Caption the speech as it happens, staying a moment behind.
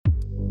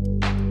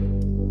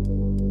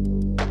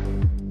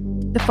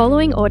The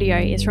following audio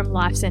is from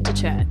Life Centre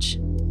Church.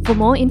 For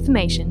more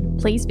information,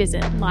 please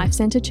visit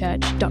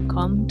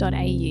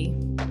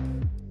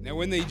lifecentrechurch.com.au. Now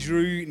when they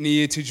drew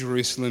near to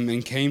Jerusalem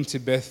and came to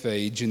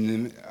Bethphage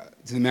to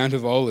the Mount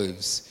of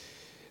Olives,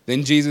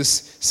 then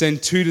Jesus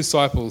sent 2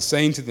 disciples,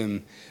 saying to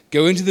them,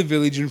 "Go into the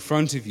village in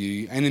front of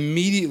you, and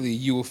immediately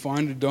you will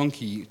find a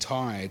donkey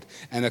tied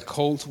and a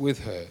colt with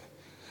her.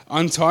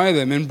 Untie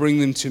them and bring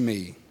them to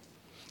me.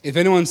 If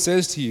anyone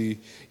says to you,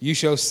 you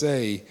shall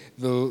say,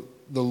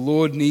 the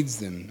Lord needs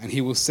them, and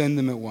he will send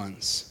them at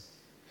once."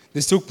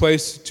 This took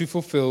place to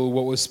fulfill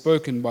what was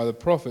spoken by the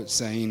prophet,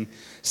 saying,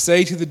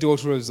 "Say to the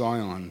daughter of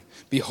Zion,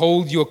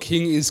 behold, your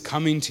king is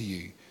coming to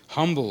you,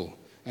 humble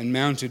and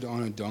mounted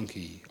on a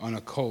donkey, on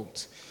a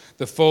colt,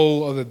 the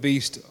foal of a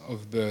beast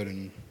of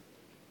burden."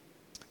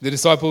 The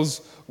disciples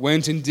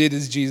went and did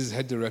as Jesus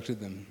had directed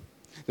them.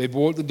 They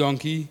brought the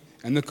donkey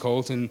and the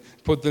colt and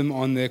put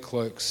on them their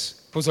cloaks,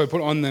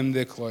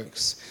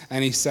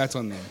 and he sat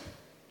on them.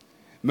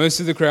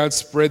 Most of the crowd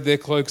spread their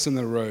cloaks on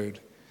the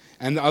road,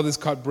 and the others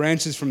cut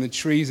branches from the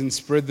trees and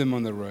spread them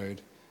on the road.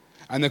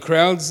 And the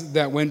crowds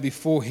that went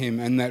before him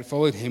and that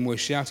followed him were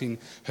shouting,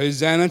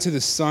 "Hosanna to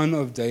the Son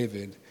of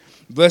David.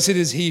 Blessed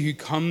is he who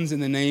comes in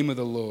the name of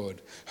the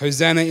Lord.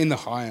 Hosanna in the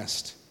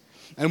highest."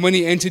 And when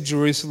he entered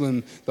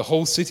Jerusalem, the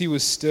whole city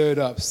was stirred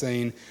up,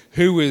 saying,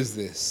 "Who is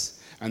this?"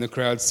 And the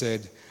crowd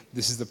said,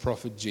 "This is the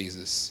prophet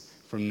Jesus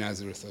from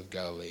Nazareth of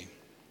Galilee."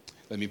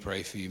 Let me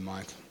pray for you,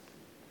 Mike.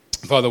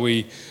 Father,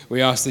 we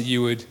ask that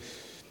you would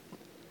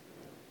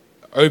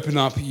open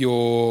up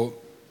your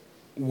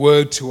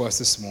word to us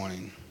this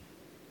morning.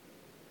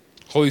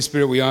 Holy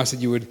Spirit, we ask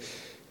that you would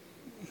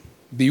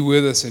be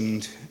with us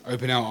and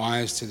open our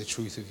eyes to the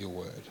truth of your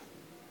word.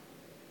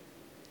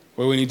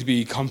 Where we need to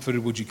be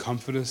comforted, would you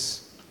comfort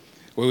us?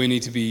 Where we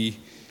need to be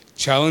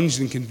challenged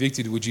and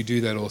convicted, would you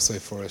do that also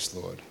for us,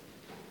 Lord?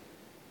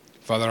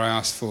 Father, I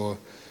ask for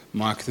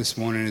Mike this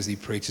morning as he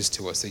preaches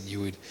to us, that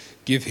you would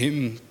give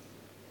him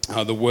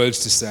the words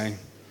to say.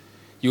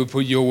 You would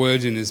put your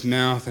words in his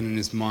mouth and in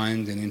his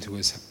mind and into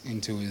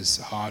his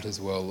heart as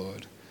well,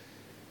 Lord.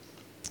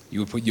 You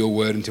would put your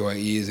word into our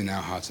ears and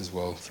our hearts as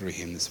well through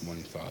him this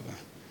morning, Father.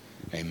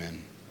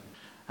 Amen.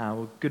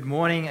 Well, good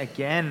morning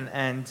again,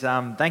 and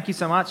thank you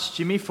so much,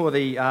 Jimmy, for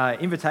the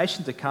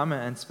invitation to come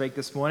and speak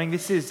this morning.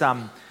 This is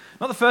not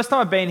the first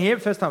time I've been here,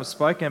 first time I've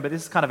spoken, but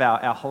this is kind of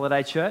our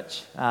holiday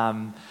church.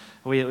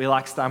 We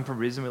like staying from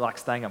Brisbane, we like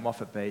staying at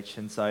Moffat Beach,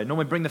 and so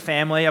normally bring the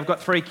family. I've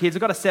got 3 kids, I've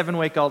got a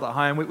 7-week-old at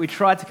home. We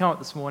tried to come up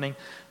this morning,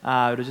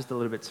 it was just a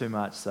little bit too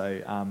much, so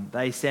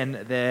they send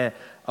their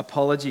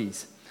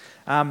apologies.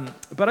 But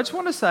I just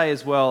want to say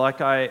as well,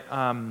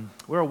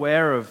 we're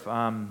aware of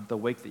the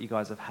week that you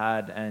guys have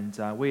had,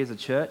 and we as a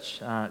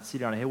church,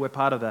 City on a Hill, we're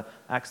part of the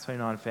Acts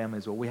 29 family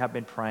as well. We have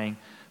been praying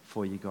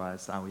for you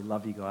guys. We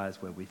love you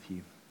guys. We're with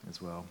you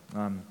as well.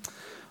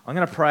 I'm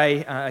going to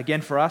pray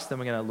again for us, then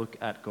we're going to look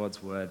at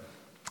God's word.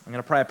 I'm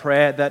going to pray a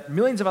prayer that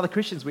millions of other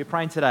Christians we're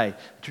praying today, a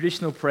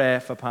traditional prayer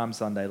for Palm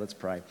Sunday. Let's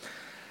pray.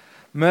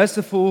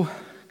 Merciful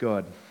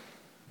God,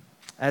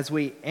 as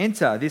we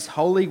enter this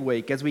holy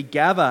week, as we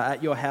gather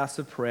at your house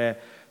of prayer,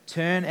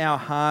 turn our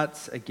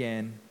hearts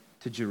again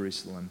to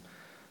Jerusalem,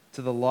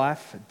 to the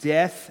life,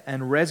 death,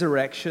 and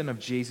resurrection of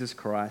Jesus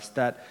Christ,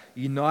 that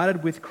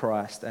united with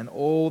Christ and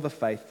all the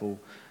faithful,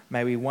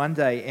 may we one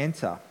day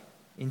enter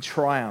in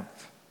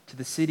triumph to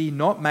the city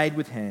not made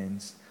with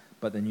hands,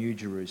 but the new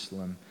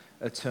Jerusalem,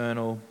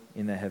 eternal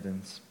in the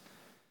heavens.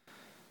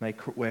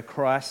 Where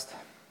Christ,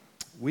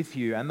 with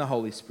you and the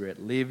Holy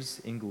Spirit, lives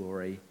in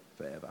glory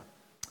forever.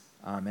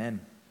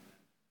 Amen.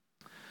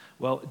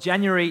 Well,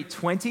 January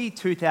 20,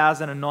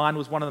 2009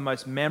 was one of the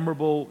most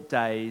memorable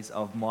days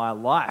of my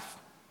life.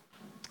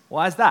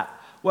 Why is that?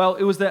 Well,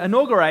 it was the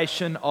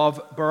inauguration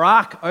of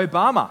Barack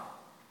Obama.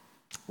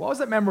 Why was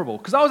that memorable?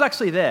 Because I was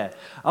actually there.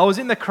 I was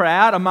in the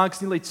crowd amongst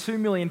nearly 2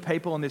 million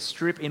people on this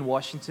strip in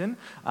Washington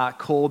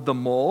called the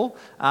Mall.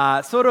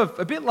 Sort of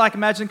a bit like,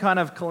 imagine kind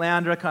of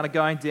Caloundra kind of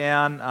going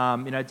down,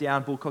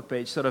 down Bullcock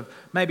Beach, sort of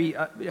maybe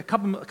a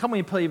couple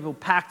million people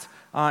packed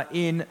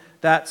in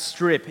that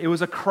strip. It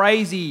was a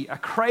crazy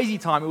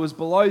time. It was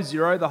below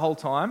zero the whole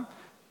time,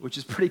 which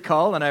is pretty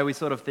cold. I know we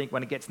sort of think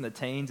when it gets in the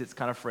teens, it's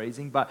kind of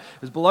freezing, but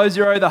it was below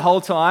zero the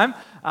whole time.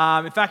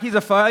 In fact, here's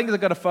a photo. I think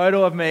I've got a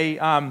photo of me.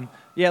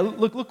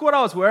 Look what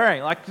I was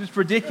wearing. Like, just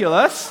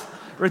ridiculous.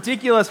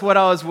 Ridiculous what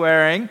I was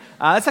wearing.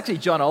 That's actually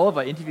John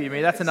Oliver interviewed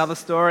me. That's another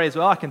story as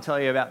well. I can tell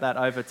you about that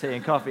over tea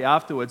and coffee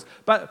afterwards.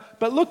 But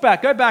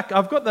go back.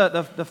 I've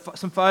got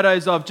some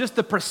photos of just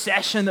the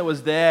procession that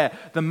was there.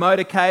 The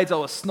motorcades,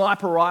 all the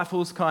sniper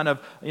rifles, kind of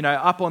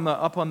up on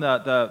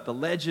the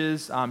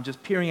ledges,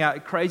 just peering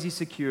out. Crazy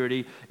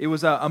security. It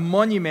was a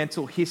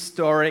monumental,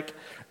 historic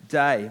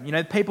day.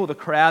 The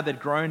crowd that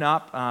had grown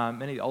up,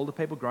 many older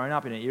people grown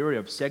up in an era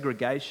of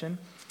segregation.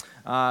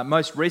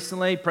 Most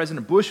recently,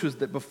 President Bush was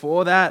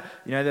before that.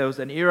 There was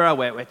an era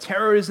where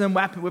terrorism,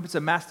 weapons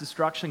of mass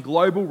destruction,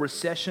 global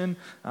recession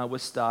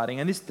was starting.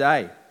 And this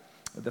day,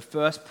 the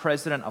first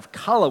president of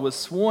color was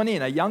sworn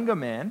in, a younger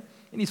man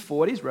in his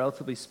 40s,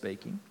 relatively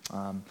speaking.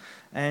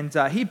 And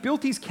he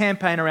built his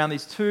campaign around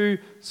these two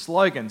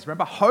slogans.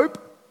 Remember,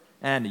 hope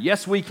and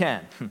yes, we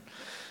can.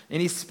 In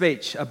his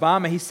speech,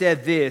 Obama, he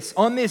said this: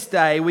 "On this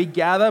day, we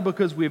gather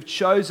because we've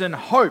chosen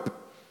hope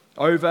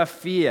over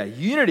fear,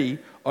 unity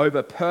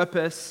over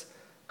purpose,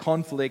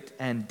 conflict,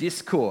 and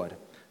discord.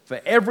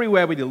 For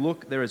everywhere we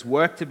look, there is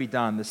work to be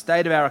done. The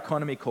state of our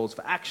economy calls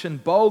for action,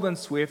 bold and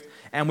swift,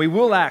 and we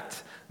will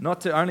act,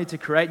 not only to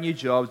create new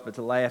jobs, but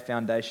to lay a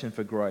foundation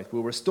for growth.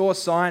 We'll restore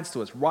science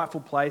to its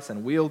rightful place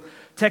and wield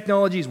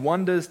technology's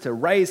wonders to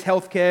raise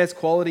healthcare's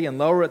quality and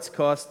lower its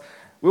cost.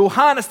 We will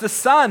harness the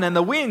sun and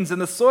the winds and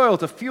the soil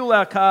to fuel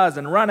our cars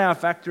and run our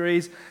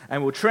factories,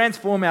 and we'll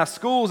transform our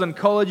schools and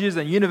colleges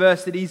and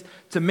universities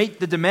to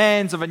meet the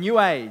demands of a new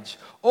age.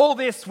 All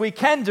this we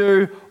can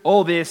do,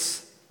 all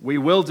this we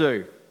will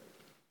do."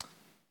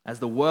 As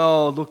the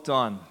world looked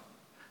on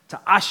to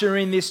usher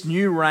in this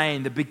new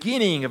reign, the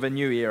beginning of a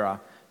new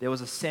era, there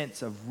was a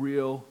sense of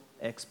real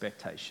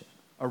expectation,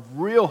 of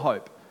real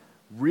hope,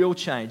 real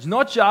change,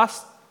 not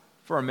just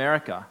for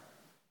America,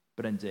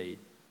 but indeed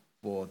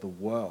for the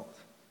world.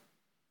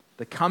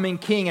 The coming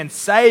King and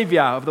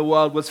Savior of the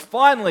world was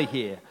finally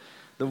here.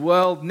 The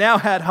world now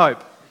had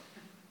hope.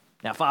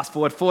 Now, fast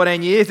forward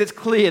 14 years, it's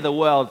clear the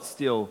world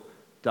still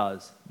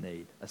does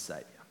need a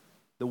Savior.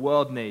 The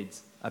world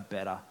needs a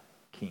better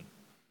King.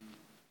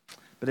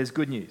 But there's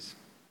good news.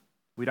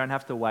 We don't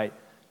have to wait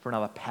for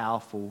another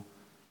powerful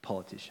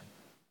politician.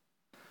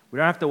 We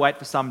don't have to wait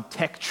for some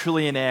tech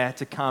trillionaire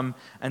to come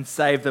and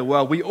save the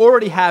world. We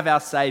already have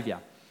our Savior.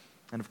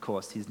 And of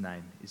course, his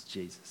name is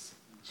Jesus.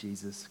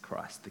 Jesus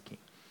Christ the King.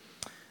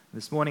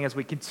 This morning, as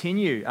we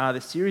continue the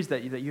series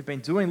that you've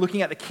been doing,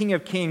 looking at the King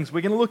of Kings, we're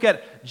going to look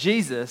at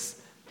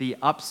Jesus, the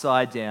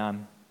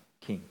upside-down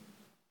King.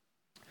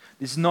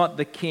 This is not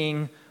the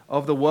King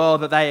of the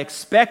world that they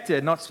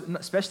expected,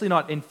 especially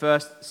not in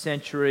first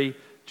century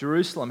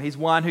Jerusalem. He's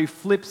one who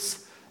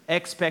flips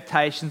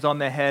expectations on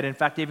their head. In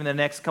fact, even the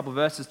next couple of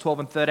verses, 12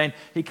 and 13,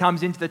 he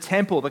comes into the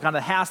temple, the kind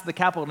of house of the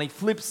capital, and he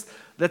flips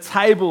the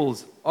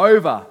tables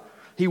over.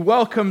 He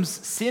welcomes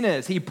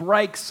sinners. He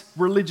breaks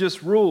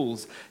religious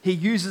rules. He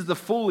uses the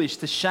foolish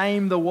to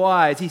shame the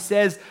wise. He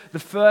says, the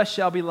first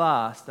shall be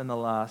last and the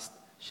last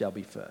shall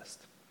be first.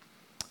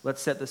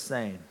 Let's set the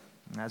scene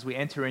as we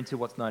enter into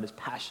what's known as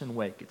Passion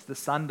Week. It's the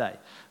Sunday,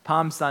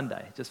 Palm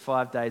Sunday, just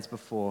 5 days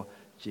before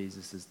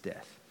Jesus'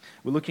 death.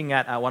 We're looking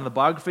at one of the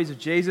biographies of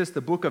Jesus,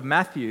 the book of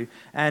Matthew,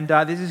 and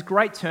there's this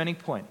great turning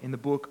point in the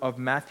book of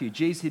Matthew.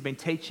 Jesus had been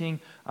teaching,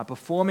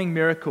 performing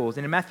miracles,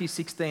 and in Matthew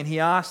 16, he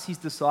asked his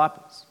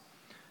disciples,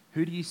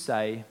 "Who do you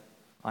say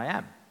I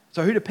am?"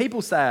 So who do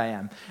people say I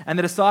am? And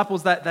the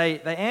disciples, that they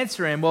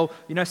answer him, well,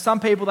 some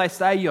people, they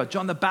say you're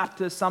John the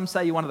Baptist, some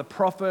say you're one of the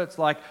prophets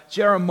like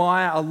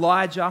Jeremiah,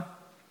 Elijah.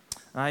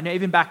 And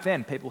even back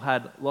then, people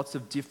had lots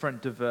of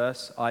different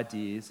diverse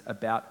ideas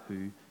about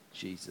who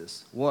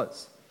Jesus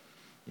was.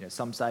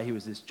 Some say he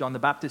was this John the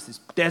Baptist, this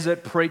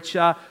desert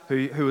preacher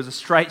who was a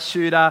straight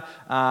shooter,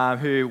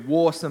 who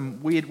wore some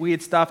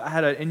weird stuff,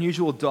 had an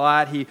unusual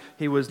diet.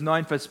 He was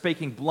known for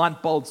speaking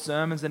blunt, bold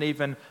sermons, and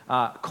even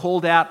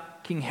called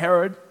out King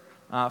Herod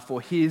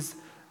for his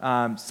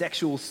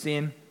sexual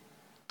sin.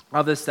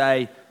 Others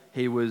say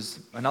he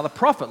was another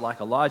prophet like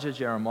Elijah,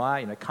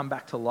 Jeremiah, come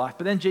back to life.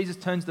 But then Jesus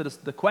turns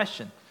the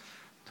question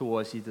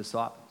towards his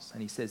disciples,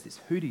 and he says this: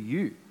 "Who do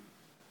you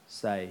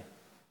say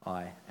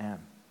I am?"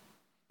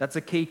 That's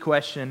a key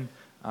question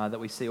that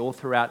we see all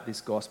throughout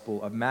this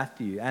Gospel of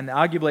Matthew. And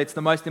arguably, it's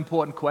the most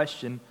important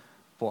question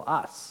for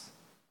us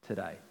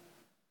today.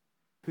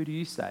 Who do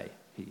you say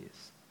he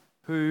is?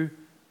 Who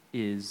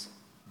is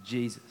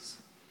Jesus?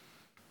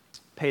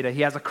 Peter,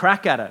 he has a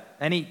crack at it,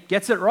 and he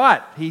gets it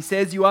right. He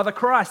says, "You are the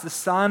Christ, the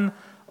Son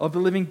of the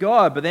living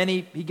God." But then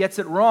he gets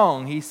it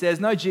wrong. He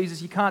says, "No,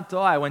 Jesus, you can't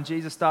die." When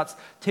Jesus starts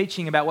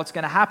teaching about what's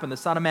going to happen, the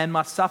Son of Man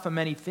must suffer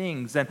many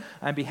things and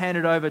be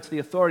handed over to the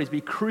authorities, be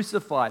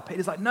crucified.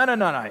 Peter's like, no.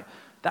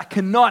 That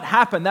cannot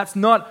happen. That's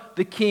not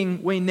the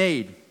King we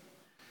need.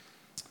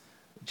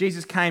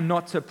 Jesus came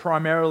not to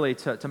primarily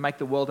to make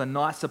the world a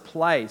nicer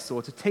place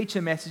or to teach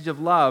a message of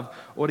love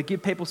or to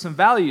give people some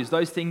values.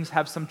 Those things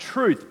have some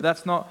truth, but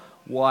that's not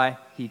why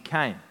he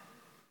came.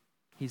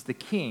 He's the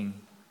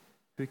King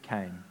who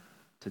came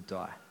to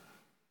die.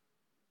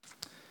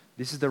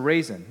 This is the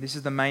reason. This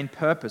is the main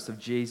purpose of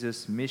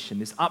Jesus' mission,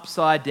 this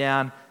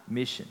upside-down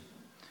mission.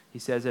 He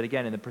says it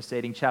again in the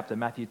preceding chapter,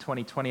 Matthew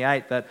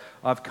 20:28, that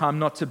I've come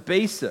not to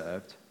be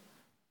served,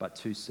 but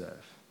to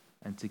serve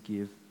and to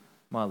give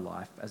my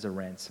life as a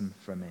ransom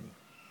for many.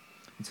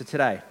 And so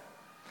today,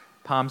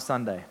 Palm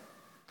Sunday,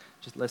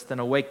 just less than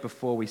a week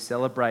before we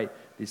celebrate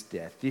this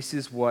death, this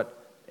is what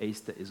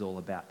Easter is all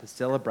about, to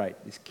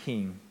celebrate this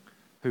King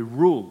who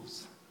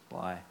rules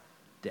by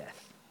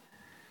death.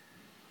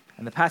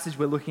 And the passage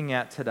we're looking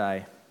at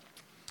today,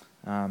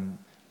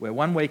 we're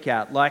 1 week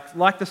out,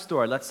 like the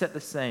story, let's set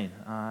the scene.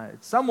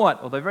 It's somewhat,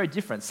 although very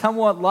different,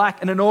 somewhat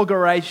like an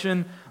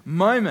inauguration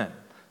moment.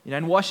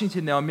 In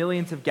Washington, there are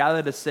millions have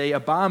gathered to see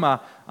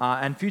Obama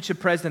and future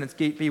presidents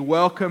be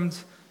welcomed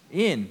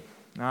in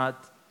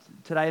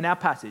to today in our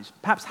passage,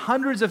 perhaps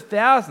hundreds of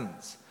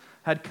thousands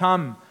had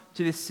come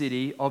to this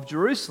city of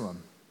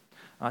Jerusalem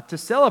to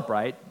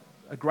celebrate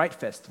a great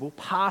festival,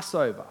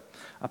 Passover.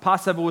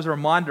 Passover was a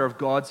reminder of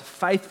God's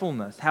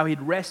faithfulness, how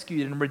he'd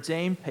rescued and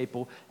redeemed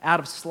people out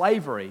of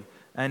slavery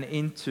and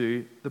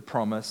into the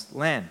promised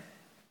land.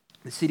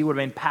 The city would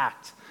have been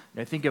packed.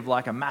 Think of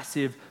like a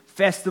massive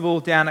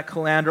festival down at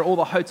Caloundra. All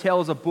the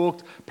hotels are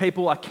booked.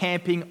 People are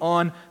camping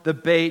on the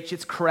beach.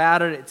 It's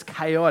crowded. It's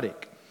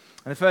chaotic.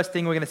 And the first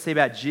thing we're going to see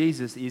about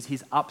Jesus is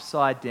his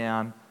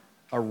upside-down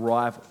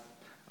arrival.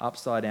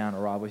 Upside-down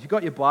arrival. If you've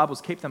got your Bibles,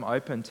 keep them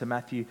open to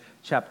Matthew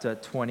chapter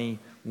 21.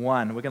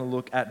 We're going to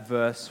look at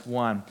verse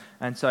 1.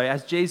 And so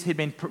as Jesus had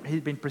been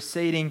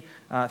proceeding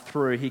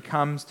through, he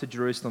comes to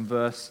Jerusalem,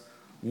 verse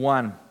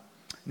 1.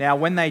 Now,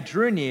 when they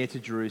drew near to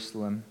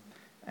Jerusalem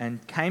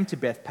and came to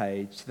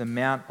Bethphage, to the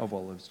Mount of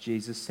Olives,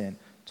 Jesus sent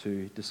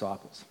 2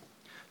 disciples.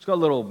 It's got a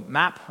little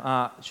map,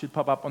 should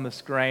pop up on the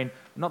screen.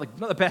 Not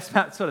the best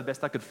map, sort of the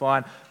best I could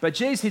find. But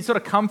Jesus, he'd sort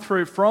of come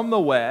through from the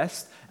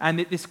west, and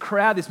this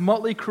crowd, this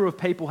motley crew of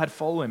people had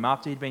followed him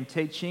after he'd been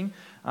teaching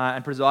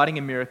and presiding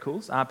in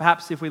miracles.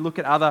 Perhaps if we look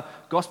at other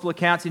gospel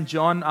accounts in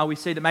John, we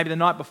see that maybe the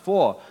night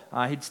before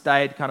he'd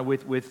stayed kind of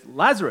with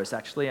Lazarus,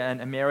 actually,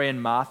 and Mary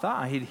and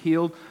Martha. He'd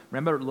healed,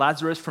 remember,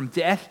 Lazarus from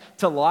death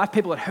to life.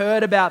 People had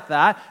heard about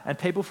that, and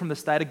people from the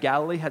state of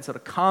Galilee had sort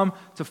of come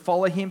to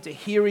follow him, to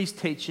hear his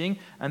teaching,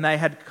 and they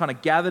had kind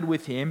of gathered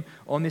with him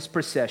on this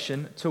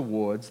procession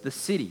towards the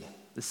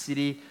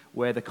city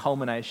where the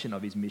culmination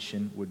of his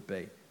mission would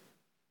be.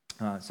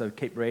 So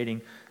keep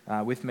reading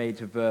with me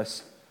to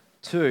verse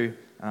 2.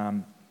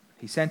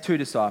 He sent 2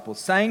 disciples,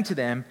 saying to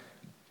them,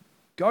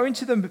 Go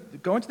into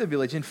the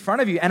village in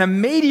front of you, and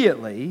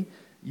immediately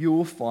you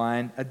will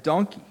find a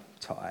donkey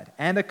tied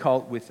and a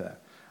colt with her.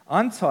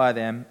 Untie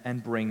them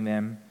and bring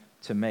them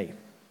to me.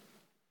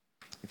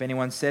 If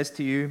anyone says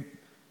to you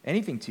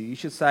anything to you, you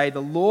should say,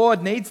 The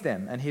Lord needs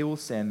them, and he will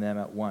send them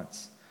at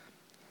once.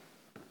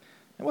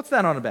 And what's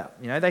that on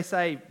about? They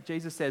say,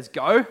 Jesus says,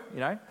 go,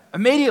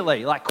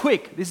 immediately, like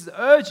quick, this is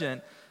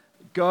urgent.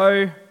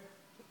 Go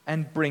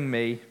and bring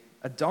me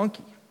a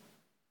donkey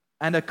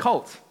and a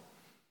colt.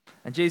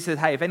 And Jesus says,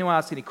 hey, if anyone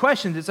asks any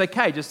questions, it's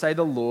okay, just say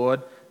the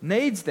Lord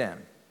needs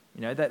them.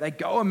 They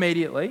go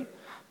immediately,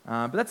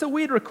 but that's a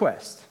weird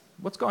request.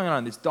 What's going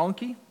on? This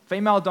donkey,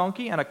 female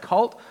donkey, and a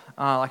colt,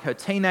 like her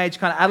teenage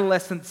kind of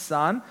adolescent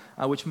son,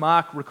 which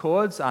Mark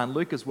records, and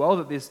Luke as well,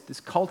 that this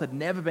colt had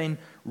never been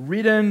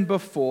ridden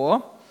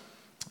before.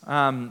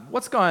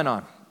 What's going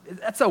on?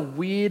 That's a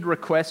weird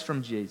request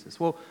from Jesus.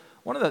 Well,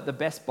 one of the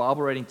best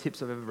Bible reading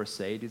tips I've ever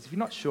received is if you're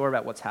not sure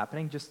about what's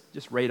happening,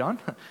 just read on,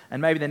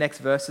 and maybe the next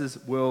verses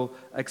will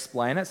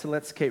explain it. So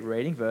let's keep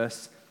reading.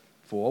 Verse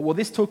 4. Well,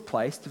 this took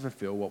place to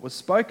fulfill what was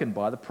spoken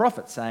by the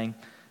prophet, saying,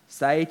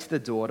 Say to the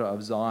daughter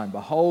of Zion,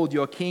 Behold,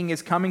 your king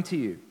is coming to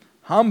you,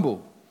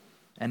 humble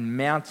and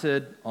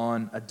mounted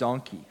on a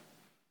donkey,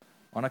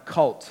 on a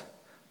colt,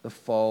 the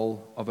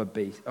foal of a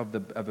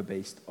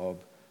beast of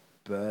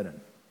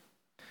burden.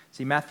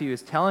 See, Matthew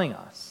is telling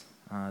us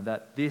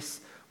that this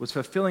was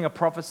fulfilling a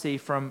prophecy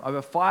from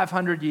over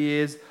 500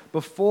 years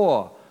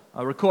before,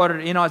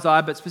 recorded in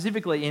Isaiah, but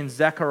specifically in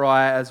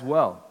Zechariah as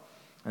well.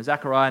 And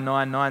Zechariah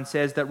 9:9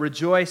 says that,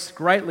 Rejoice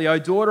greatly, O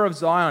daughter of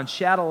Zion,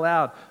 shout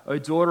aloud, O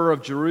daughter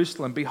of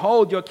Jerusalem.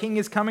 Behold, your king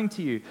is coming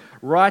to you,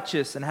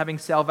 righteous and having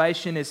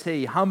salvation is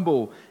he,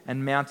 humble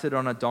and mounted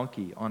on a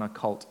donkey, on a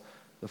colt,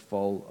 the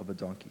foal of a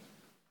donkey.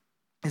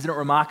 Isn't it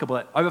remarkable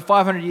that over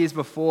 500 years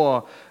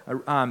before,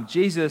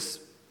 Jesus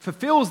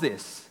fulfills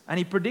this, and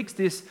he predicts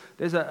this.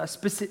 There's a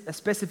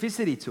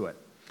specificity to it,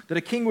 that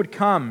a king would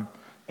come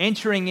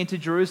entering into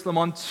Jerusalem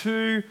on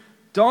 2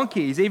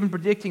 donkeys, even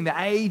predicting the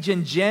age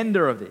and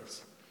gender of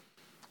this.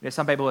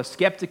 Some people are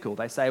skeptical.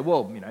 They say,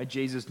 well,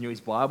 Jesus knew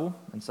his Bible,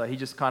 and so he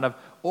just kind of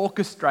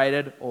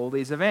orchestrated all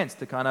these events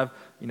to kind of,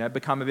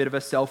 become a bit of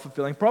a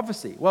self-fulfilling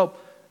prophecy. Well,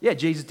 yeah,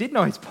 Jesus did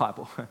know his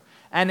Bible.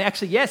 And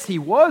actually, yes, he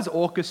was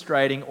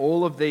orchestrating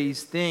all of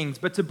these things.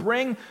 But to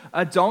bring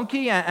a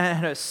donkey and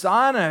her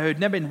son who'd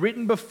never been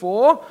ridden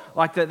before,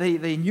 like that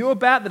they knew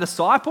about, the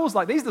disciples,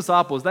 like these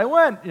disciples, they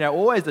weren't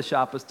always the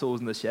sharpest tools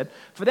in the shed.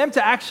 For them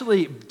to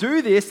actually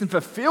do this and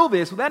fulfill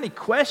this without any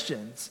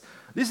questions,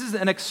 this is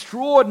an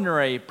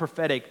extraordinary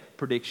prophetic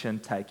prediction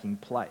taking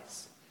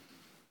place.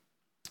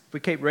 If we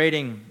keep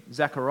reading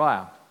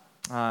Zechariah,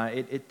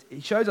 it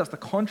shows us the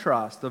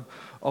contrast of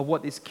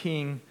what this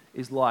king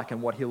is like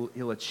and what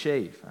he'll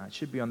achieve. It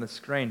should be on the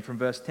screen from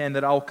verse 10,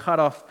 that I'll cut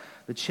off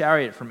the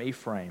chariot from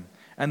Ephraim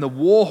and the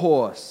war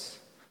horse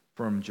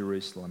from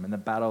Jerusalem, and the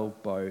battle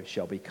bow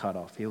shall be cut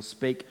off. He'll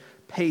speak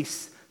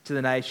peace to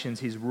the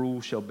nations. His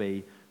rule shall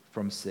be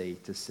from sea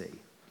to sea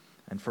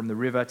and from the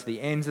river to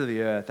the ends of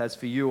the earth. As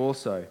for you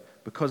also,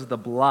 because of the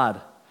blood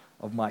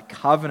of my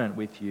covenant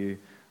with you,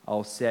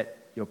 I'll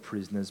set your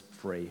prisoners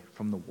free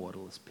from the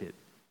waterless pit.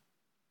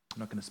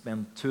 I'm not going to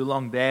spend too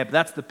long there, but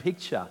that's the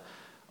picture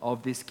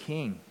of this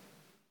king,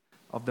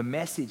 of the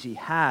message he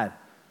had.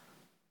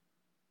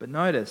 But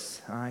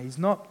notice, he's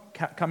not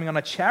coming on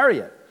a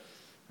chariot.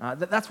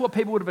 That's what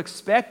people would have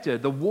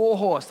expected. The war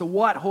horse, the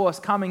white horse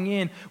coming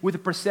in with a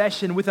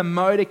procession, with a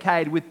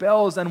motorcade, with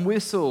bells and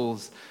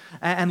whistles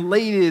and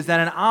leaders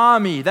and an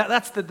army.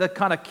 That's the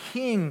kind of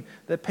king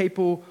that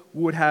people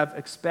would have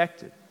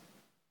expected.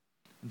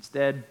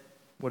 Instead,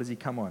 what does he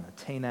come on? A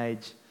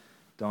teenage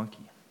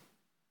donkey.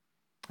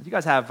 Do you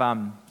guys have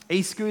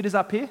e-scooters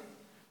up here?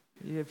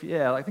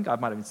 Yeah, I think I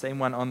might have even seen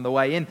one on the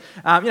way in.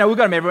 We've got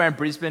them everywhere in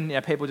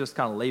Brisbane. People just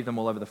kind of leave them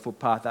all over the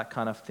footpath, that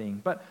kind of thing.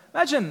 But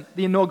imagine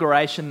the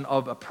inauguration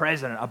of a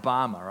president,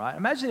 Obama, right?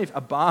 Imagine if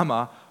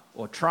Obama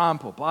or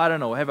Trump or Biden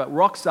or whoever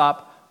rocks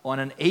up on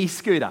an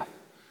e-scooter.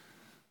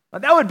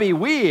 That would be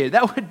weird.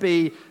 That would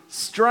be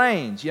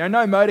strange. No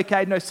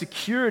motorcade, no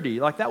security.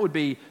 That would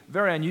be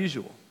very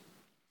unusual.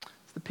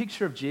 It's the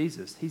picture of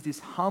Jesus. He's this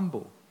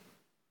humble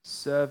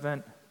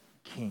servant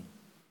king.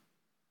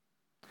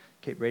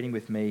 Keep reading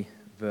with me,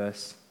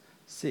 verse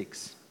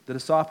 6. The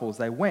disciples,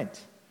 they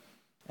went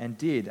and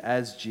did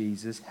as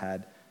Jesus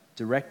had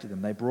directed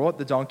them. They brought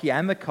the donkey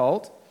and the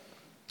colt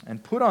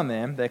and put on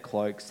them their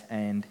cloaks,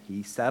 and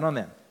he sat on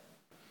them.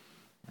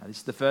 Now, this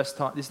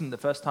isn't the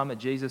first time that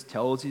Jesus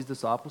tells his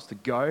disciples to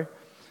go.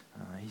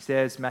 He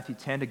says, Matthew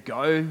 10, to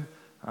go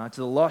to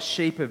the lost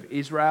sheep of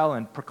Israel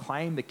and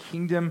proclaim the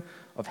kingdom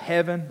of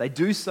heaven. They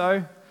do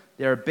so.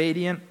 They're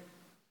obedient.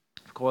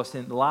 Of course,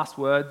 in the last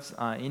words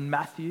in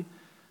Matthew,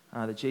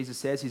 that Jesus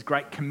says, his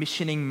great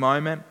commissioning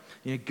moment,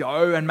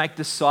 go and make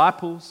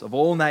disciples of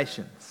all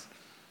nations.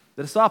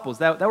 The disciples,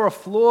 they were a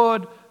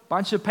flawed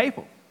bunch of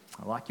people,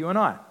 like you and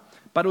I.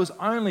 But it was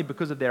only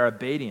because of their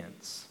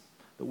obedience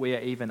that we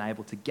are even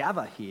able to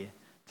gather here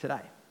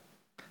today.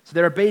 So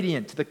they're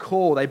obedient to the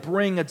call. They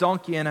bring a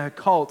donkey and a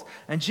colt,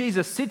 and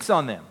Jesus sits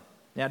on them.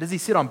 Now, does he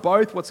sit on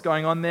both? What's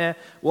going on there?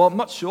 Well, I'm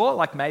not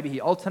sure. Maybe he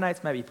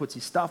alternates. Maybe he puts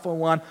his stuff on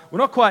one. We're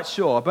not quite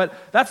sure, but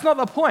that's not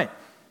the point.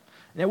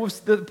 Now,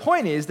 the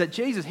point is that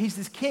Jesus, he's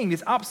this king,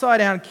 this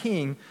upside-down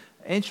king,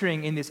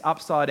 entering in this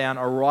upside-down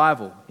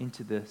arrival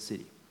into the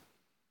city.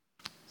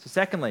 So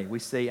secondly, we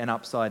see an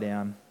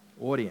upside-down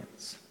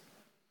audience.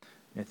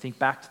 Think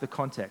back to the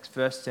context,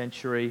 first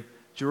century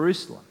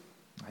Jerusalem.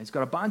 He's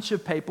got a bunch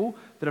of people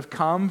that have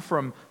come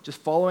from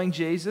just following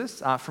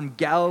Jesus from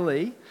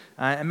Galilee.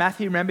 And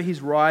Matthew, remember,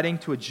 he's writing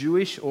to a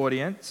Jewish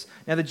audience.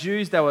 Now, the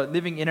Jews, they were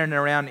living in and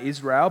around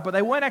Israel, but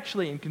they weren't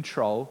actually in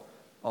control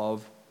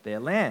of their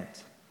land.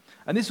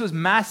 And this was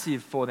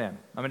massive for them.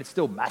 It's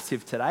still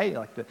massive today,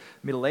 the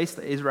Middle East,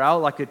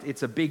 Israel,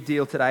 it's a big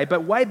deal today.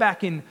 But way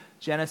back in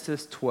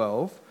Genesis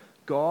 12,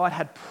 God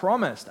had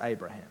promised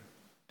Abraham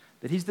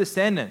that his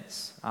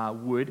descendants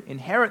would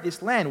inherit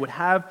this land, would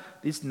have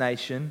this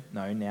nation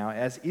known now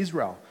as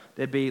Israel.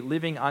 They'd be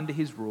living under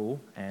his rule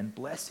and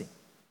blessing.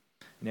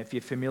 If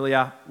you're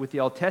familiar with the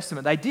Old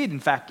Testament, they did in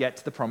fact get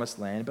to the promised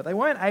land, but they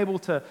weren't able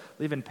to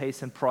live in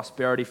peace and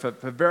prosperity for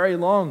very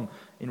long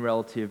in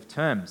relative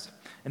terms.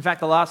 In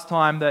fact, the last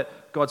time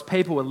that God's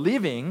people were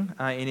living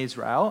in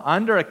Israel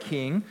under a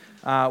king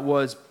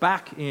was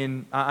back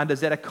in under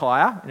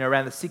Zedekiah,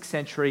 around the 6th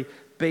century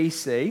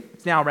BC.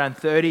 It's now around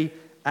 30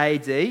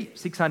 AD,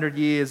 600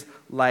 years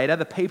later.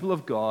 The people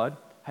of God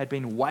had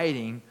been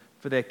waiting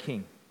for their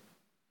king.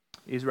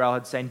 Israel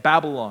had seen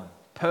Babylon,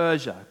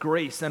 Persia,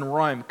 Greece, and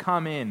Rome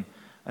come in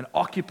and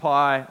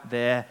occupy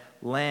their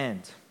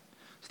land.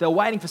 So they were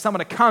waiting for someone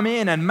to come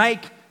in and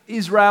make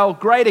Israel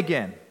great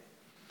again.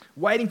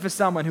 Waiting for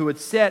someone who would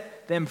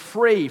set them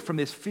free from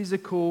this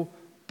physical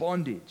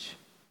bondage.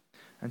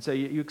 And so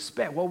you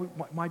expect, we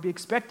might be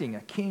expecting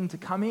a king to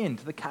come in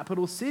to the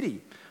capital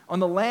city on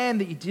the land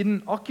that you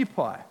didn't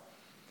occupy.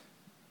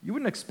 You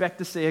wouldn't expect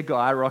to see a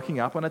guy rocking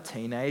up on a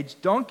teenage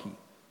donkey.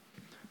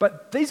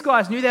 But these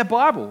guys knew their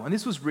Bible, and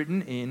this was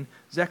written in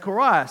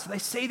Zechariah. So they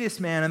see this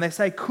man and they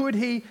say, could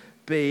he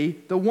be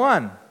the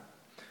one?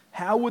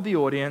 How would the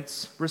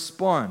audience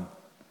respond?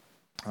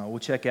 We'll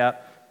check out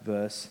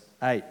verse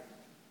 8.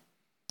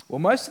 Well,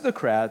 most of the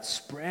crowd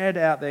spread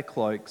out their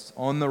cloaks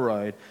on the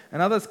road,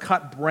 and others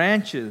cut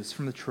branches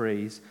from the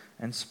trees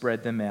and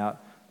spread them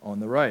out on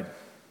the road.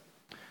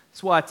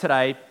 That's why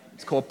today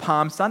it's called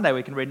Palm Sunday.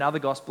 We can read another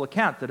gospel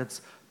account that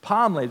it's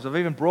palm leaves. I've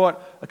even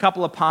brought a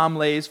couple of palm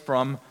leaves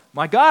from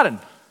my garden.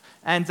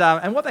 And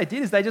what they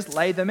did is they just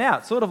laid them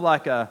out, sort of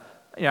like a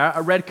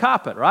red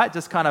carpet, right?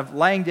 Just kind of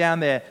laying down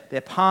their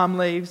palm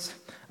leaves,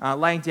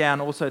 laying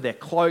down also their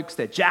cloaks,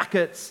 their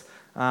jackets.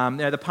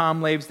 The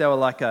palm leaves, they were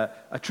like a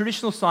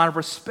traditional sign of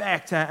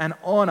respect and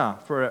honor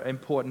for an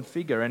important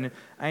figure. And in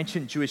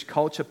ancient Jewish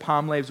culture,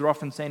 palm leaves were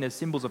often seen as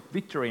symbols of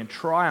victory and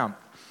triumph.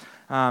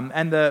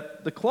 And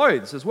the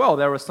clothes as well,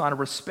 they were a sign of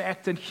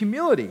respect and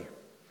humility.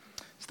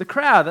 It's the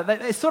crowd,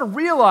 they sort of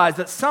realized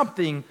that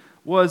something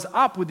was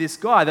up with this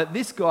guy, that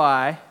this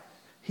guy,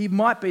 he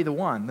might be the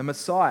one, the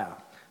Messiah,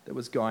 that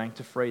was going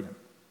to free them.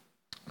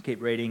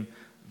 Keep reading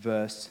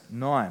verse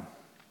 9.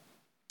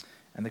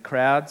 And the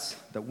crowds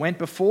that went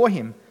before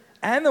him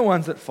and the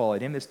ones that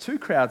followed him, there's two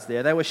crowds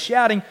there, they were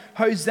shouting,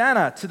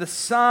 Hosanna to the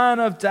Son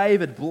of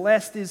David,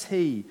 blessed is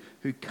he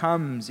who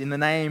comes in the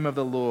name of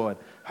the Lord.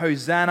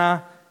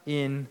 Hosanna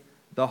in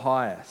the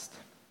highest.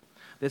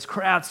 There's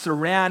crowds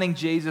surrounding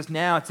Jesus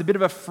now. It's a bit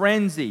of a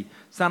frenzy.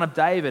 Son of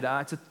David.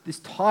 This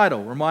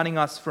title reminding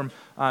us from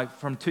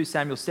 2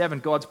 Samuel 7,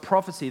 God's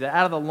prophecy that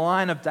out of the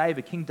line of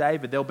David, King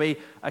David, there'll be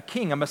a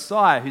king, a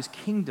Messiah whose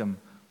kingdom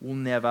will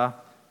never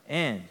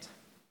end.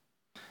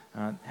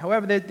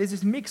 However, there's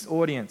this mixed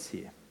audience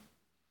here.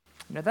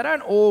 They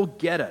don't all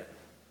get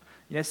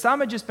it. Some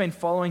have just been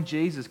following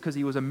Jesus because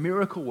he was a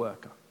miracle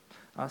worker.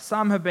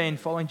 Some have been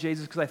following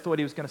Jesus because they thought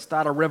he was going to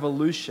start a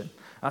revolution.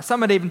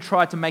 Some had even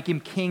tried to make him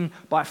king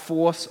by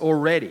force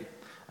already.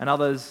 And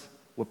others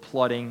were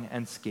plotting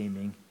and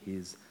scheming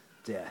his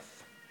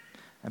death.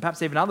 And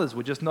perhaps even others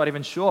were just not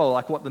even sure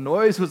like what the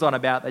noise was on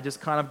about. They just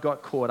kind of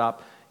got caught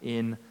up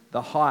in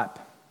the hype.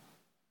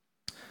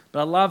 But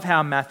I love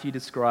how Matthew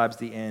describes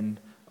the end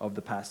of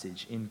the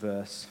passage in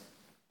verse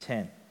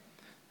 10.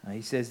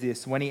 He says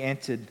this, when he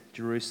entered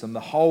Jerusalem, the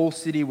whole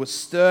city was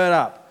stirred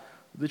up,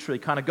 literally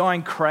kind of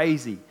going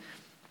crazy,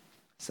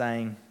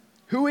 saying,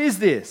 "Who is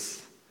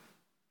this?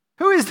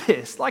 Who is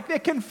this?" Like they're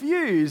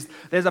confused.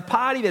 There's a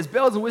party, there's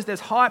bells and whistles, there's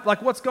hype.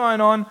 Like what's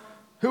going on?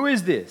 Who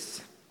is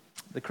this?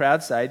 The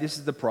crowd say, "This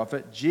is the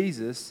prophet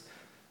Jesus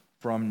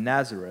from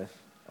Nazareth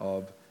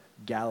of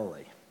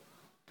Galilee."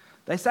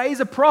 They say he's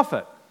a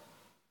prophet.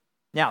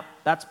 Now,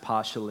 that's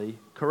partially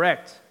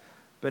correct.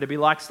 But it'd be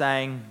like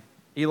saying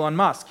Elon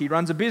Musk, he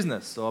runs a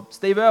business, or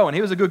Steve Irwin,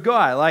 he was a good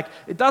guy. Like,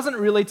 it doesn't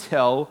really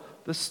tell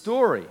the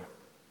story.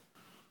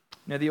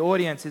 The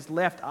audience is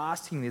left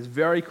asking this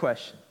very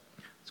question.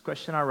 This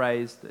question I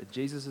raised, that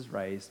Jesus has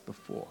raised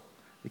before.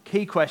 The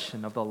key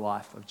question of the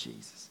life of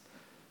Jesus.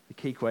 The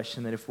key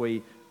question that if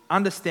we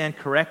understand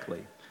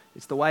correctly,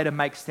 it's the way to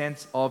make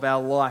sense of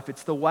our life.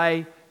 It's the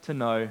way to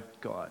know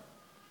God.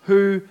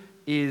 Who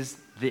is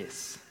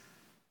this?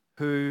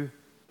 Who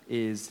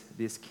is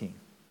this king?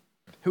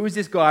 Who is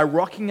this guy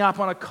rocking up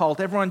on a colt?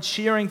 Everyone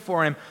cheering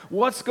for him.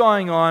 What's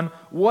going on?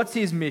 What's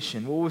his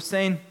mission? Well, we've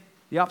seen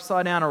the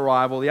upside down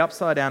arrival, the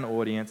upside down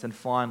audience, and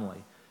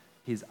finally,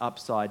 his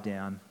upside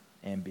down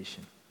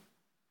ambition.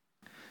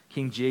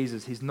 King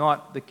Jesus, he's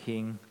not the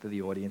king that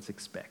the audience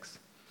expects.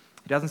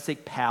 He doesn't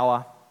seek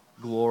power,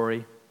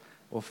 glory,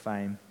 or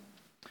fame.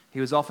 He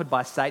was offered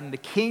by Satan the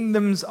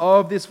kingdoms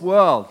of this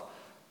world,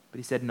 but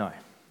he said no.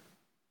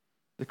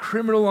 The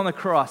criminal on the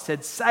cross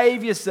said,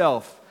 "Save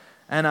yourself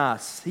and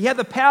us." He had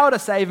the power to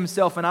save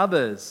himself and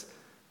others,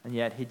 and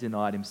yet he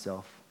denied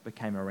himself,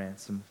 became a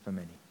ransom for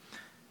many.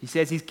 He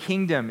says his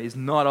kingdom is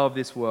not of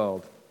this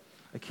world,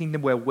 a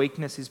kingdom where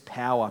weakness is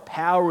power,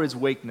 power is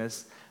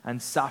weakness, and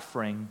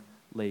suffering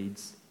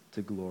leads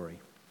to glory.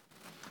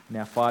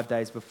 Now, 5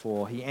 days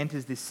before, he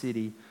enters this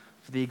city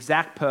for the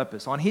exact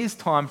purpose, on his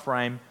time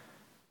frame,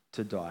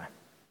 to die.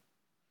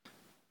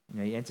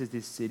 He enters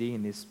this city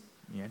in this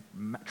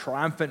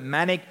triumphant,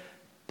 manic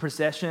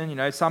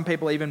procession. Some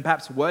people even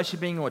perhaps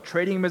worshipping or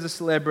treating him as a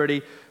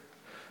celebrity,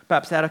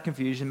 perhaps out of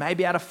confusion,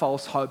 maybe out of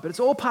false hope, but it's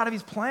all part of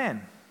his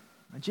plan.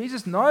 And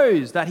Jesus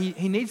knows that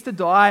he needs to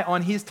die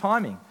on his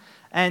timing,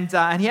 and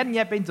he hadn't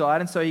yet been died,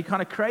 and so he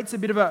kind of creates a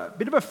bit of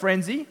a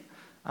frenzy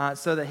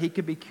so that he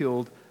could be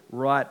killed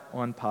right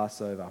on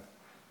Passover.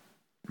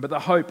 But the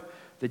hope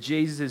that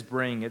Jesus is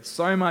bringing, it's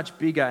so much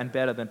bigger and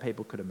better than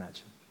people could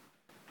imagine.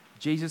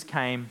 Jesus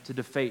came to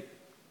defeat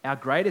our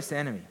greatest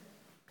enemy,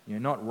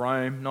 not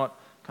Rome, not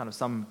kind of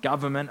some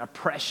government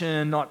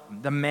oppression,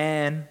 not the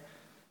man,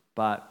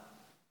 but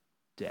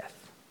death.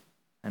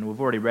 And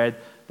we've already read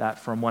that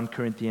from 1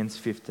 Corinthians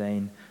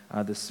 15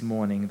 this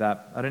morning,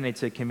 that I don't need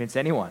to convince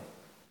anyone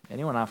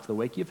after the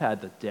week you've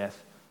had, that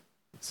death,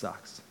 it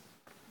sucks.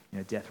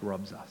 Death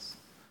robs us.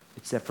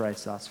 It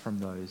separates us from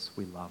those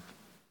we love.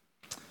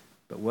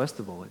 But worst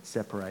of all, it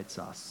separates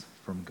us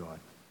from God.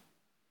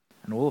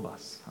 And all of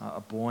us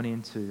are born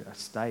into a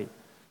state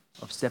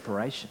of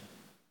separation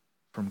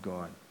from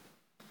God.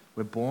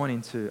 We're born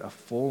into a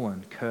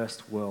fallen,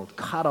 cursed world,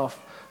 cut off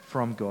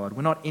from God.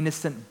 We're not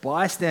innocent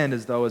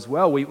bystanders, though, as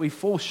well. We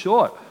fall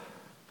short.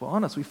 If we're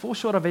honest, we fall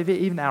short of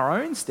even our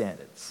own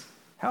standards.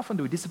 How often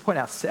do we disappoint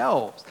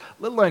ourselves,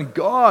 let alone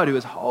God, who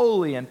is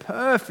holy and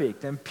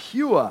perfect and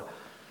pure?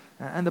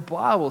 And the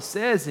Bible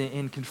says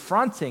in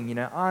confronting,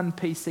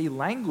 un-PC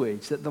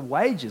language, that the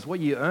wages, what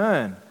you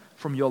earn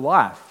from your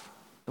life,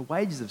 the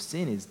wages of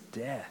sin is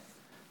death.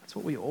 That's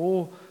what we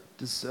all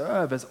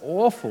deserve, as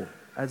awful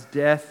as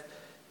death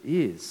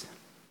is.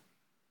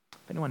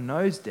 If anyone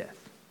knows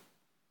death,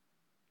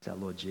 it's our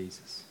Lord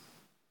Jesus.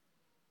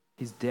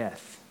 His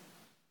death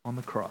on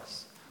the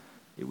cross,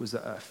 it was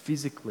a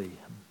physically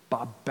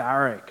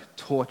barbaric,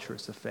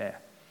 torturous affair.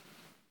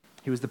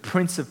 He was the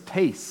Prince of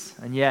Peace,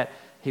 and yet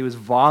he was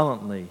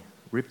violently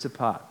ripped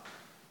apart.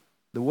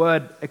 The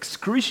word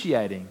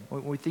excruciating,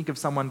 when we think of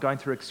someone going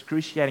through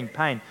excruciating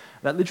pain,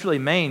 that literally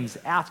means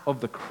out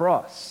of the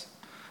cross.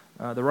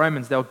 The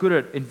Romans, they were good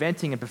at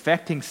inventing and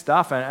perfecting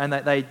stuff, and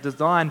they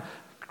designed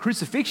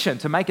crucifixion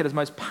to make it as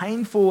most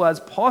painful as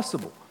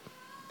possible.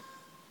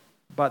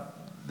 But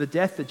the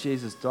death that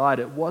Jesus died,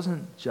 it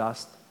wasn't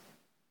just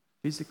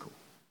physical.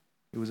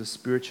 It was a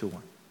spiritual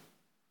one.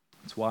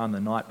 That's why on the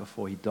night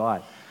before he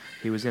died,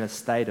 he was in a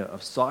state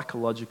of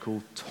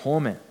psychological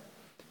torment.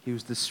 He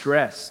was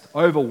distressed,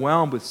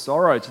 overwhelmed with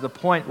sorrow to the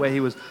point where he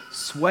was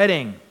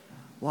sweating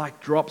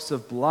like drops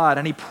of blood.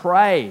 And he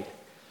prayed.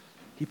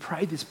 He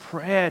prayed this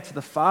prayer to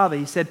the Father.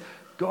 He said,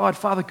 God,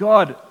 Father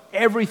God,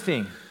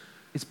 everything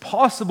is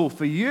possible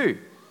for you.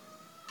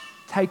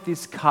 Take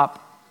this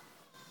cup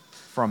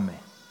from me.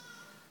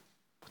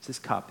 What's this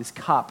cup? This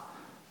cup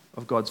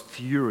of God's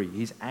fury,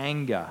 his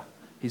anger,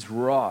 his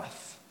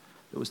wrath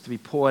that was to be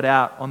poured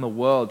out on the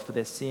world for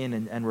their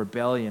sin and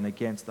rebellion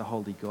against the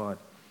holy God.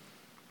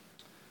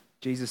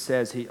 Jesus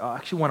says, I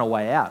actually want a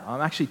way out.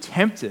 I'm actually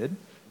tempted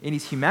in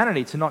his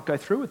humanity to not go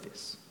through with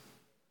this.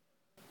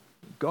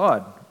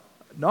 God,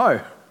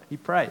 no, he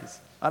prays.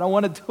 I don't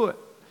want to do it.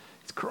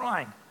 He's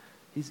crying.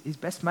 His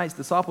best mates,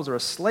 disciples, are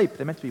asleep.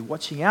 They're meant to be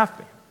watching out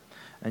for him.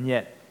 And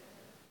yet,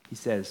 he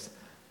says,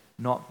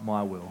 not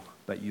my will,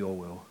 but your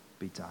will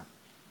be done.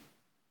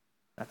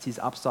 That's his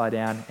upside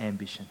down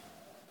ambition.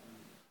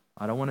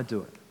 I don't want to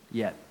do it.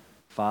 Yet,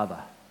 Father,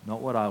 not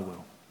what I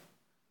will,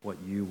 what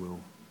you will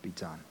be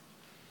done.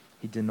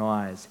 He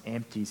denies,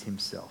 empties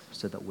himself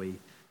so that we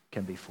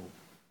can be full.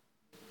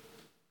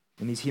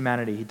 In his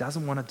humanity, he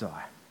doesn't want to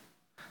die.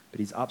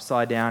 But his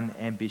upside-down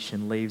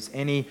ambition leaves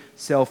any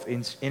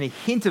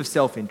hint of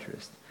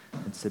self-interest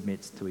and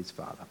submits to his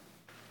Father.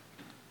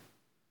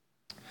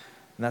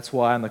 And that's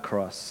why on the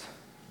cross,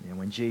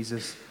 when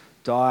Jesus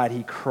died,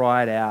 he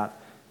cried out.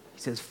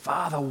 He says,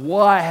 Father,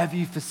 why have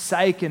you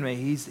forsaken me?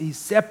 He's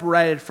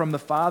separated from the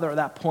Father at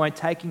that point,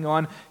 taking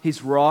on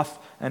his wrath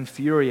and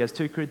fury. As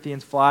 2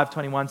 Corinthians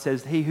 5:21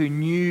 says, he who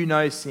knew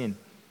no sin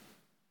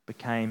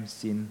became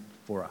sin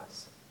for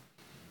us.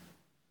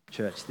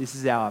 Church, this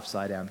is our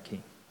upside-down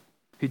King,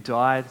 who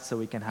died so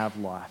we can have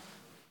life.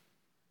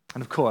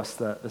 And of course,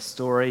 the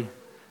story,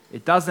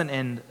 it doesn't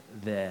end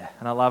there.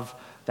 And I love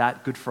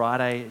that Good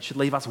Friday. It should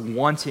leave us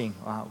wanting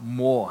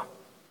more,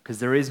 because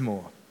there is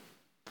more.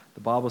 The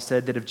Bible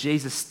said that if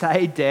Jesus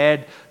stayed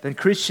dead, then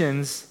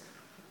Christians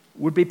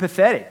would be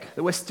pathetic,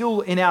 that we're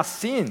still in our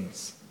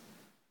sins.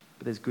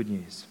 But there's good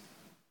news.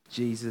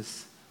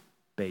 Jesus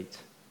beat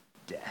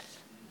death.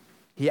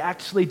 He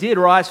actually did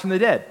rise from the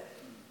dead.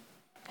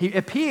 He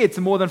appeared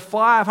to more than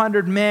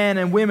 500 men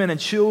and women and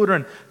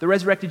children. The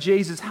resurrected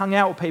Jesus hung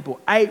out with people,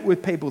 ate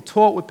with people,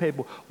 taught with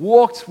people,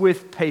 walked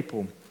with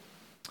people.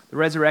 The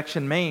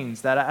resurrection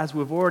means that, as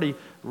we've already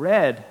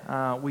read,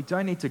 we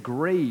don't need to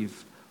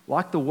grieve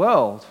like the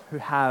world who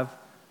have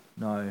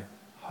no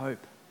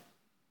hope.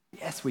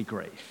 Yes, we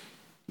grieve.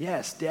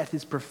 Yes, death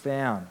is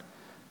profound.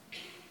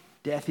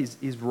 Death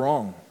is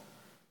wrong.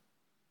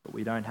 But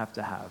we don't have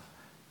to have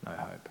no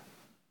hope.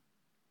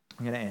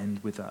 I'm going to end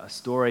with a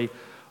story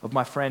of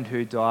my friend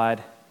who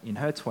died in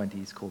her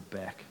 20s called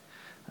Beck.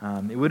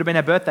 It would have been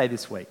her birthday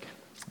this week.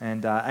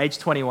 And age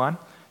 21,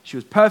 she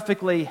was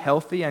perfectly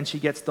healthy and she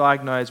gets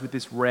diagnosed with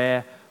this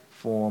rare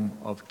form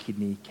of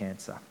kidney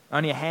cancer.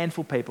 Only a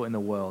handful of people in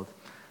the world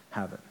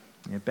have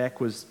it.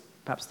 Beck was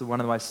perhaps one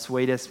of the most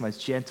sweetest,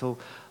 most gentle,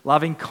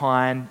 loving,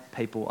 kind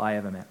people I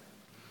ever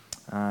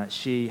met.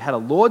 She had a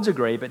law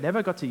degree but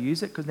never got to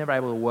use it because never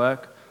able to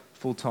work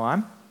full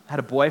time. Had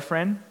a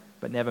boyfriend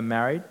but never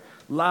married.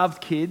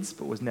 Loved kids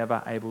but was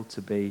never able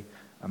to be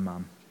a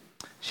mum.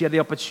 She had the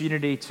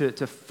opportunity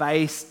to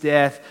face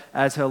death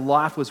as her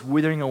life was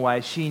withering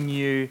away. She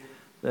knew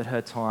that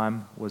her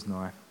time was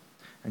nigh.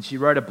 And she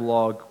wrote a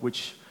blog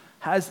which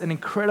has an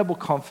incredible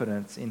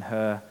confidence in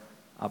her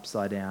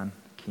upside-down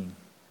King.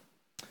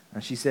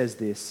 And she says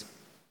this: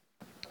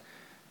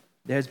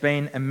 there has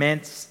been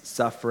immense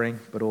suffering,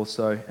 but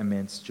also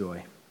immense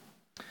joy.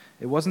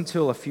 It wasn't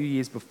until a few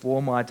years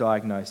before my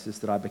diagnosis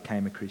that I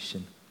became a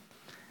Christian.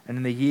 And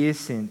in the years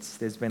since,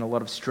 there's been a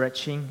lot of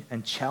stretching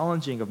and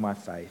challenging of my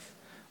faith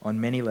on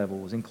many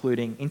levels,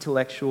 including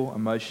intellectual,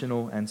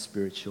 emotional, and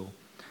spiritual.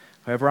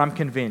 However, I'm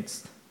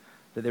convinced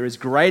that there is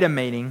greater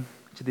meaning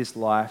to this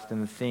life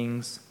than the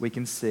things we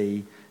can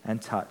see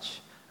and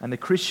touch. And the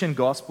Christian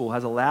gospel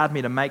has allowed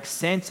me to make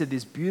sense of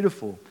this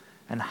beautiful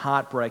and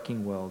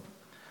heartbreaking world.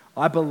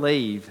 I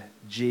believe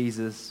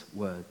Jesus'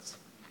 words.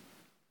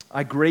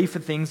 I grieve for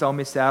things I'll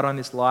miss out on in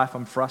this life.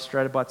 I'm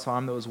frustrated by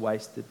time that was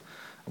wasted.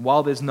 And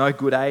while there's no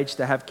good age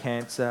to have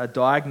cancer, a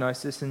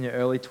diagnosis in your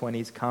early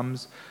 20s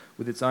comes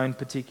with its own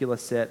particular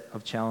set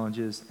of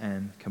challenges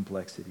and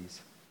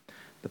complexities.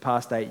 The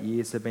past 8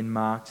 years have been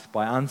marked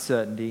by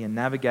uncertainty, and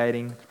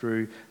navigating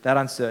through that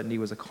uncertainty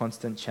was a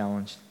constant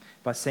challenge.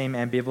 If I seem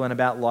ambivalent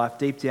about life,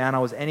 deep down I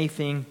was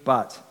anything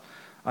but.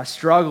 I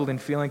struggled in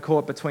feeling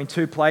caught between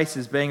two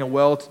places, being a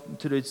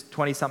well-to-do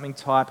 20-something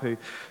type who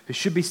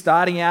should be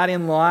starting out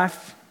in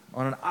life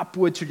on an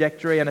upward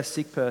trajectory, and a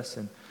sick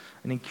person,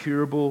 an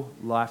incurable,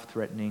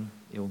 life-threatening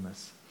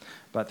illness.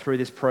 But through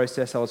this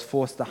process, I was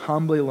forced to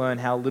humbly learn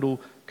how little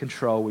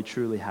control we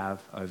truly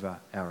have over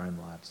our own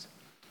lives.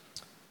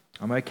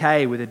 I'm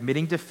okay with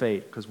admitting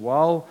defeat, because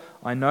while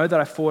I know that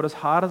I fought as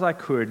hard as I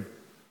could,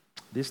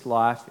 this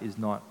life is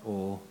not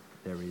all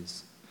there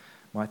is.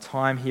 My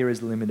time here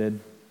is limited,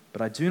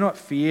 but I do not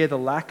fear the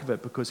lack of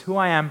it, because who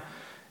I am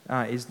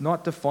is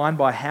not defined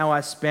by how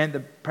I spent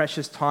the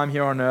precious time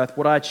here on earth,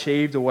 what I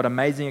achieved, or what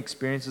amazing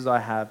experiences I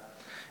have.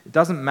 It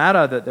doesn't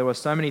matter that there were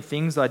so many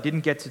things I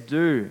didn't get to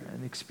do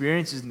and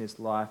experiences in this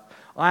life.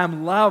 I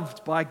am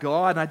loved by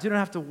God, and I didn't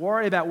have to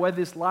worry about whether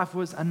this life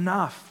was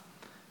enough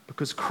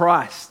because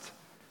Christ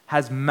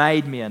has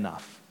made me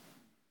enough.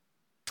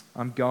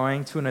 I'm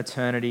going to an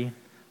eternity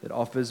that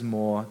offers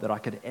more than I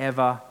could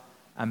ever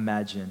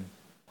imagine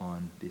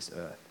on this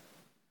earth.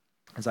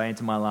 As I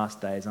enter my last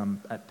days,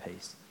 I'm at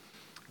peace.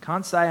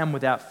 Can't say I'm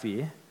without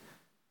fear,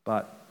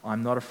 but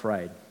I'm not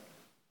afraid.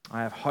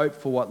 I have hope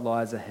for what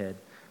lies ahead,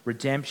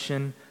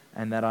 redemption,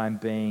 and that I'm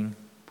being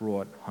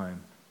brought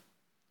home.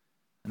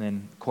 And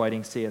then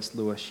quoting C.S.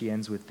 Lewis, she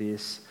ends with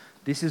this: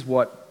 "This is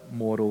what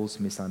mortals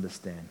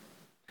misunderstand.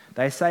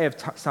 They say of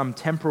some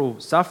temporal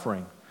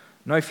suffering,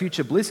 no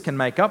future bliss can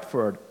make up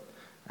for it,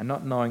 and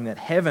not knowing that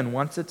heaven,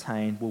 once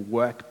attained, will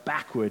work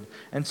backward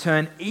and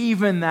turn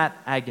even that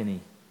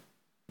agony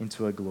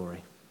into a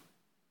glory."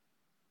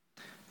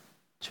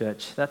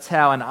 Church, that's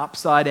how an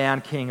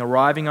upside-down king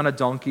arriving on a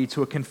donkey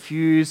to a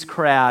confused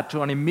crowd,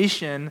 on a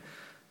mission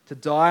to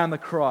die on the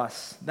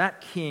cross,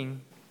 that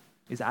king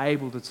is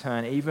able to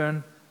turn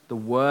even the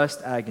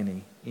worst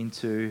agony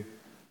into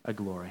a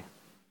glory.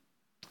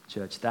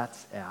 Church,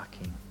 that's our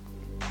king.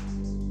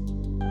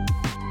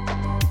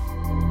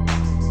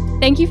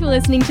 Thank you for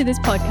listening to this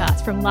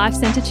podcast from Life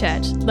Centre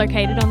Church,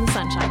 located on the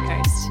Sunshine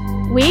Coast.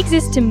 We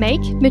exist to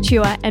make,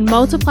 mature, and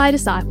multiply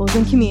disciples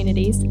and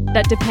communities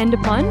that depend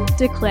upon,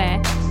 declare,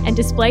 and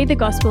display the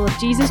gospel of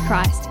Jesus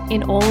Christ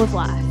in all of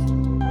life.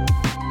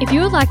 If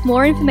you would like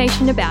more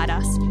information about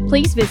us,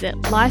 please visit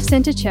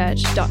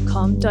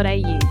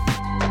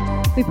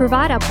lifecentrechurch.com.au. We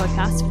provide our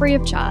podcast free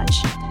of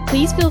charge.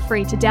 Please feel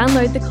free to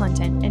download the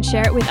content and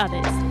share it with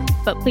others,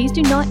 but please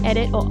do not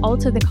edit or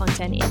alter the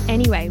content in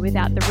any way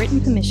without the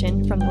written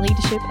permission from the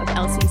leadership of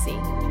LCC.